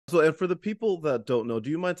So, and for the people that don't know, do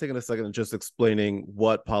you mind taking a second and just explaining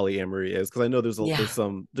what polyamory is? Because I know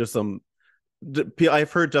Yeah,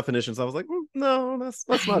 I've heard definitions. I was like, no, that's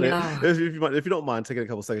I not it. know. If you don't mind taking a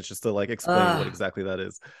couple seconds just to like explain what Uh, exactly that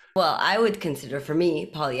is. well, I would consider for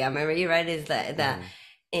me polyamory, right, is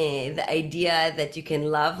Hmm. the idea that you can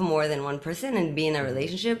love more than one person and be in a Hmm.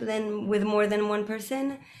 relationship than with more than one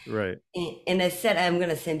person. Right. And I said I'm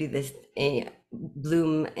gonna send you this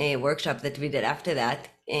Bloom workshop that we did after that,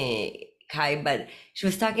 Kai. But she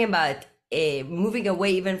was talking about moving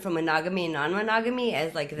away even from monogamy and non-monogamy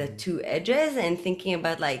as like the Hmm. two edges, and thinking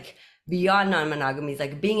about like beyond non-monogamy,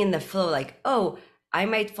 like being in the flow, like, oh, I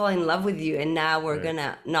might fall in love with you, and now we're Right.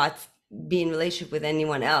 gonna not be in relationship with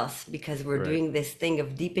anyone else because we're Right. doing this thing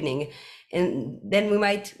of deepening, and then we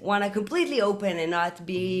might want to completely open and not Hmm.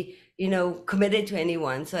 be, committed to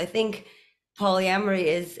anyone. So I think polyamory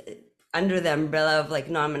is under the umbrella of like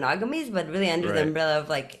non-monogamies, but really under the Right. umbrella of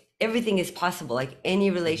like everything is possible. Like any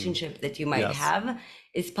Hmm. relationship that you might Yes. have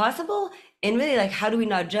is possible. And really, like, how do we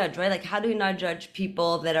not judge, right? Like, how do we not judge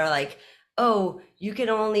people that are like, oh, you can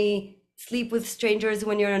only sleep with strangers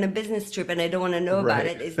when you're on a business trip and I don't want to know about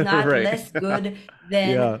Right. it, is not Right. less good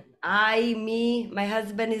than Yeah. my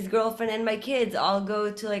husband, his girlfriend, and my kids all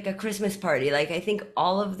go to like a Christmas party. Like, I think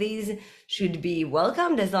all of these should be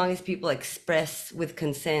welcomed as long as people express with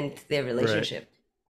consent their Right. relationship.